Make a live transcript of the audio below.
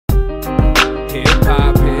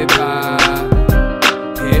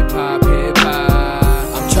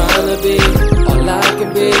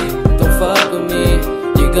be, don't fuck with me.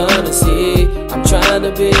 You're gonna see, I'm trying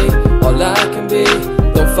to be all I can be.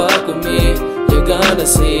 Don't fuck with me, you're gonna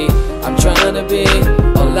see, I'm trying to be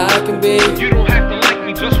all I can be. You don't have to like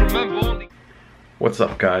me, just remember only. What's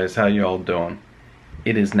up, guys? How y'all doing?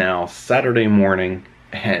 It is now Saturday morning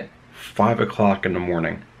at 5 o'clock in the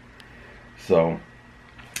morning. So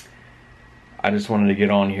I just wanted to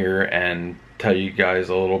get on here and tell you guys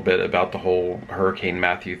a little bit about the whole Hurricane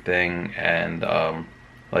Matthew thing. And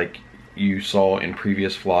like you saw in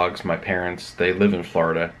previous vlogs, my parents, they live in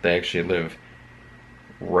Florida. They actually live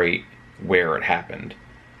right where it happened.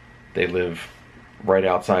 They live right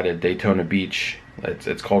outside of Daytona Beach.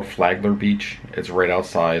 It's called Flagler Beach. It's right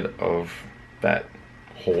outside of that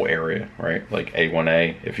whole area, right? Like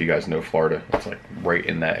A1A, if you guys know Florida, it's like right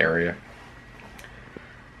in that area.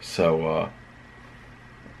 So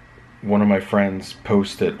one of my friends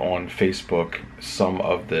posted on Facebook some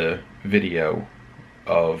of the video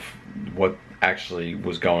of what actually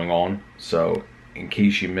was going on. So in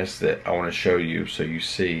case you missed it, I want to show you so you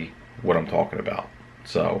see what I'm talking about.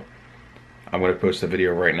 So I'm going to post the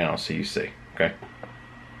video right now so you see, okay?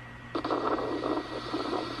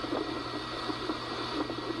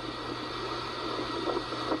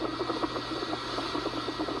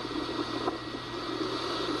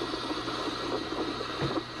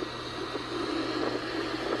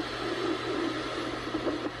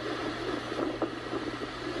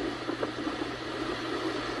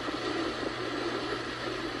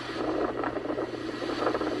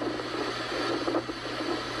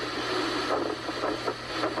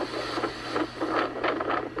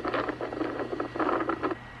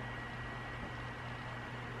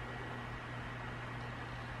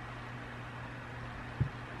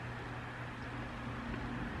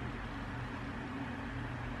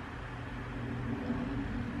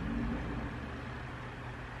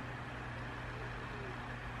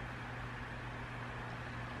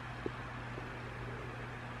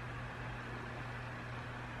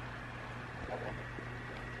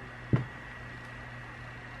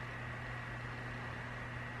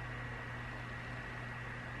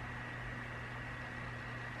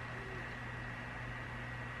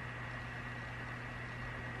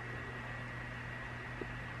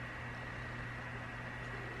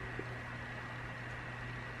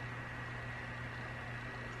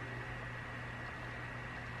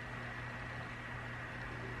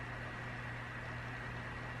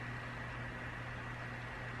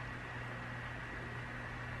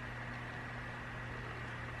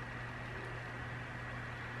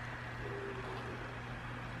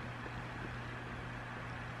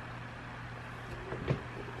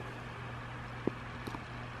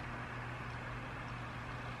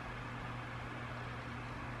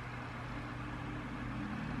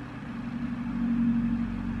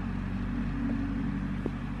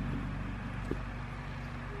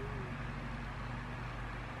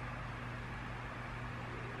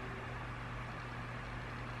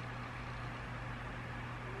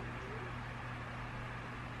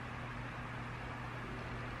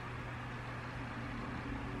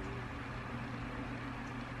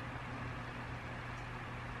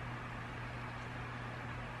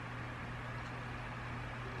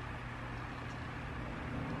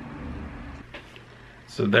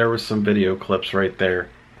 So there was some video clips right there,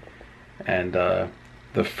 and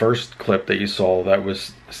the first clip that you saw, that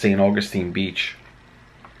was St. Augustine Beach,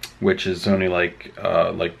 which is only like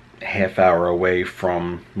half hour away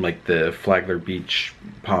from like the Flagler Beach,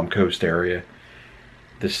 Palm Coast area.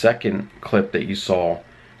 The second clip that you saw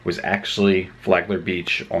was actually Flagler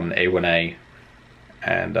Beach on the A1A,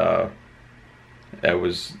 and that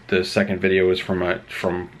was the second video was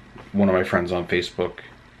from one of my friends on Facebook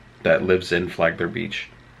that lives in Flagler Beach.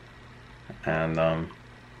 And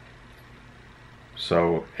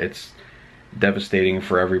so it's devastating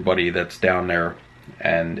for everybody that's down there,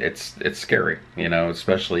 and it's scary, you know.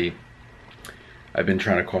 Especially I've been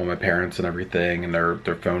trying to call my parents and everything, and their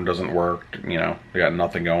phone doesn't work, you know. They got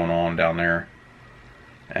nothing going on down there.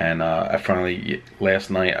 And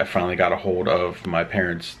last night I finally got a hold of my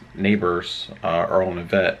parents' neighbors, Earl and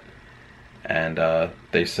Yvette, and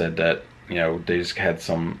they said that, you know, they just had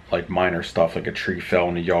some like minor stuff, like a tree fell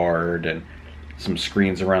in the yard and some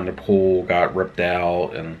screens around the pool got ripped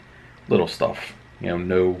out and little stuff. You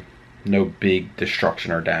know, no big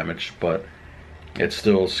destruction or damage, but it's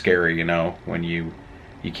still scary, you know, when you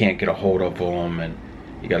can't get a hold of them and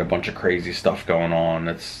you got a bunch of crazy stuff going on.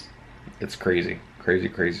 It's crazy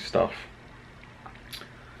stuff.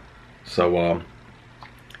 So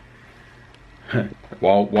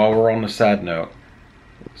while we're on the sad note,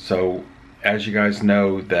 so as you guys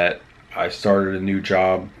know that I started a new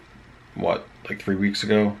job, what, like 3 weeks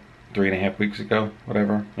ago, 3.5 weeks ago,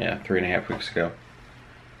 whatever. Yeah, 3.5 weeks ago.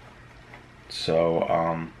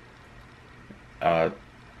 So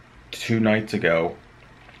 2 nights ago,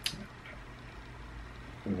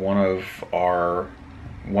 one of our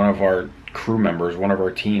crew members, one of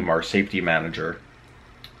our team, our safety manager,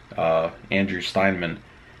 Andrew Steinman,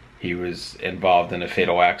 he was involved in a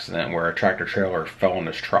fatal accident where a tractor trailer fell on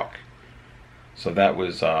his truck. So that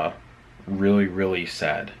was really, really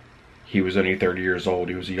sad. He was only 30 years old.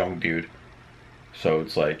 He was a young dude. So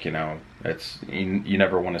it's like, you know, it's you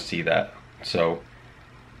never want to see that. So,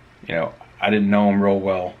 you know, I didn't know him real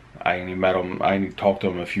well. I only met him, I only talked to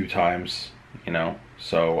him a few times, you know.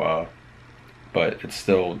 So, but it's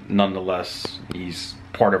still, nonetheless, he's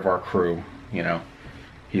part of our crew, you know.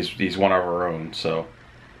 He's one of our own. So,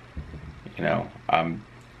 you know,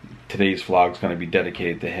 today's vlog's going to be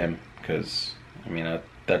dedicated to him because, I mean,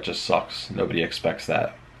 that just sucks. Nobody expects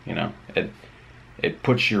that, you know. It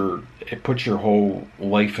puts your whole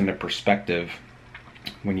life into perspective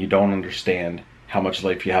when you don't understand how much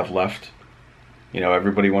life you have left. You know,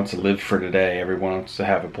 everybody wants to live for today. Everyone wants to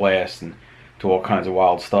have a blast and do all kinds of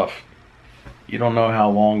wild stuff. You don't know how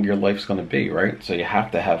long your life's going to be, right? So you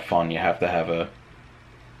have to have fun. You have to have a,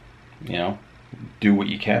 you know, do what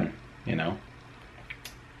you can, you know.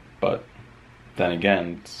 But then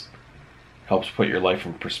again, it helps put your life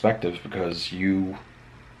in perspective because you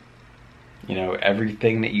know,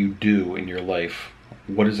 everything that you do in your life,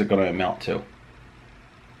 what is it going to amount to?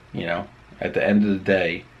 You know, at the end of the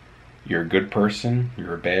day, you're a good person,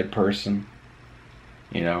 you're a bad person,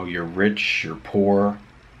 you know, you're rich, you're poor,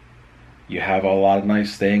 you have a lot of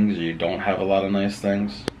nice things, or you don't have a lot of nice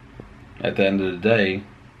things. At the end of the day,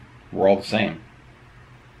 we're all the same,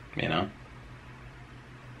 you know.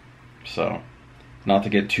 So, not to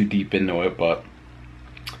get too deep into it, but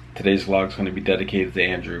today's vlog is going to be dedicated to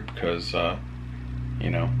Andrew because, you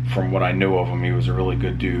know, from what I knew of him, he was a really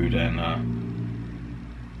good dude, and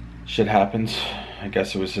shit happens. I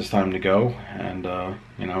guess it was his time to go, and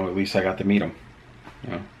you know, at least I got to meet him,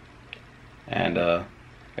 you know. And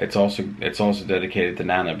it's also dedicated to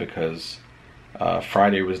Nana because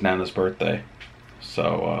Friday was Nana's birthday.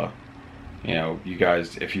 So you know,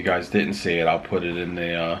 if you guys didn't see it, I'll put it in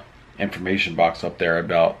the information box up there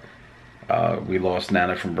about we lost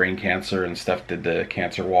Nana from brain cancer, and Steph did the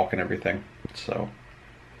cancer walk and everything. So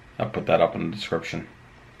I'll put that up in the description.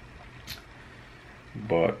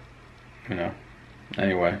 But, you know,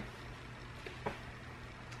 anyway,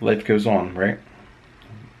 life goes on, right?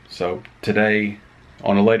 So today,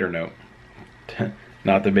 on a lighter note,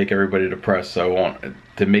 not to make everybody depressed, so I want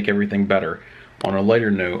to make everything better. On a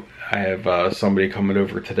lighter note, I have somebody coming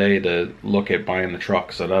over today to look at buying the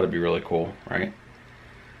truck, so that'll be really cool, right?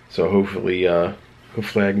 So hopefully I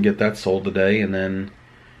can get that sold today, and then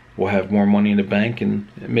we'll have more money in the bank, and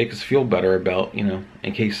it make us feel better about, you know,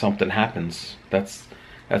 in case something happens. That's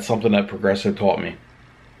something that Progresso taught me.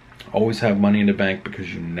 Always have money in the bank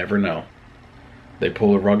because you never know. They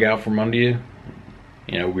pull the rug out from under you.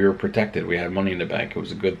 You know, we were protected. We had money in the bank. It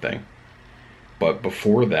was a good thing. But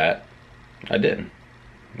before that, I didn't.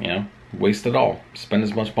 You know, waste it all. Spend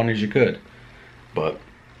as much money as you could. But,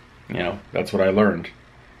 you know, that's what I learned.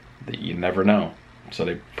 That you never know. So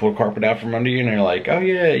they pull the carpet out from under you and they're like, oh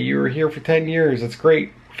yeah, you were here for 10 years. That's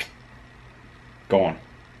great. Gone.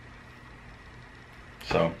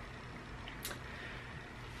 So,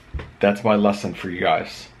 that's my lesson for you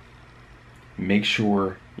guys. Make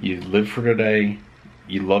sure you live for today,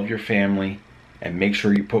 you love your family, and make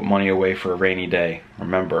sure you put money away for a rainy day.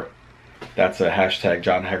 Remember, that's a hashtag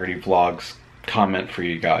johnhagertyvlogs comment for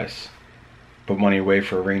you guys. Put money away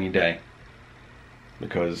for a rainy day.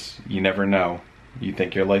 Because you never know. You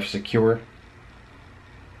think your life's secure?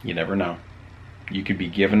 You never know. You could be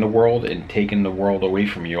given the world and taking the world away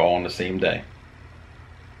from you all on the same day.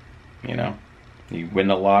 You know? You win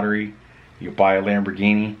the lottery, you buy a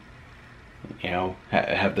Lamborghini, you know,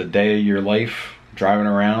 have the day of your life driving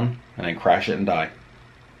around, and then crash it and die.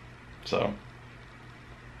 So,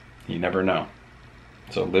 you never know.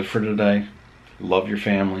 So live for today, love your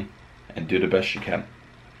family, and do the best you can.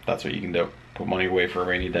 That's what you can do. Put money away for a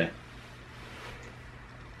rainy day.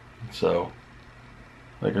 So,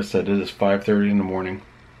 like I said, it is 5:30 in the morning,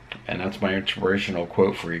 and that's my inspirational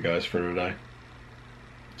quote for you guys for today.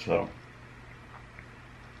 So,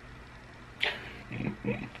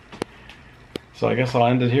 I guess I'll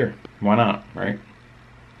end it here. Why not, right?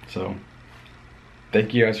 So,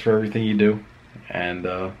 thank you guys for everything you do, and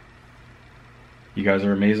you guys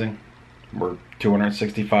are amazing. We're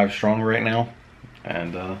 265 strong right now,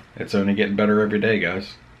 and it's only getting better every day,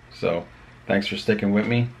 guys. So, thanks for sticking with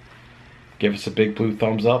me. Give us a big blue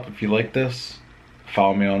thumbs up if you like this.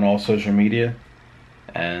 Follow me on all social media.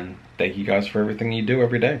 And thank you guys for everything you do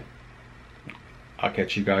every day. I'll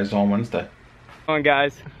catch you guys on Wednesday. Come on,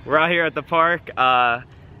 guys. We're out here at the park.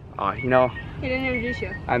 You know. He didn't introduce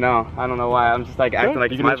you. I know. I don't know why. I'm just like acting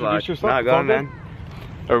like it's my vlog. Nah, go on, man.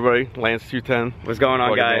 Everybody, Lance 210. What's going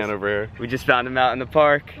on, guys? Over here. We just found him out in the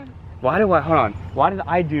park. Hold on. Why did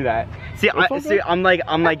I do that? See, I'm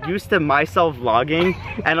like used to myself vlogging,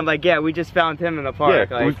 and I'm like, yeah, we just found him in the park.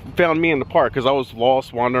 Yeah, like, we found me in the park because I was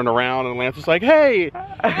lost wandering around, and Lance was like, hey,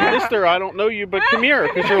 mister, I don't know you, but come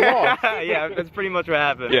here because you're lost. Yeah, that's pretty much what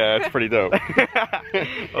happened. Yeah, it's pretty dope.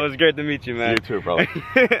 It was great to meet you, man. You too, brother.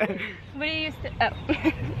 What do you used to... Oh.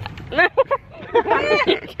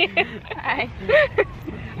 Hi.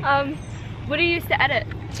 What do you use to edit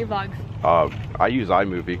your vlogs? I use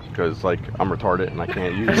iMovie because like I'm retarded and I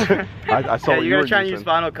can't use it. I saw you gotta try and use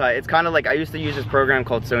Final Cut. It's kind of like I used to use this program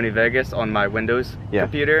called Sony Vegas on my Windows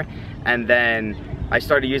computer, and then I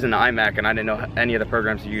started using the iMac and I didn't know any of the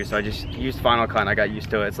programs to use, so I just used Final Cut and I got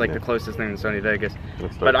used to it. It's like the closest thing to Sony Vegas.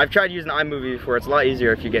 But I've tried using iMovie before. It's a lot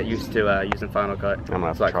easier if you get used to using Final Cut. I'm gonna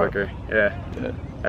have it's a lot quicker. Yeah.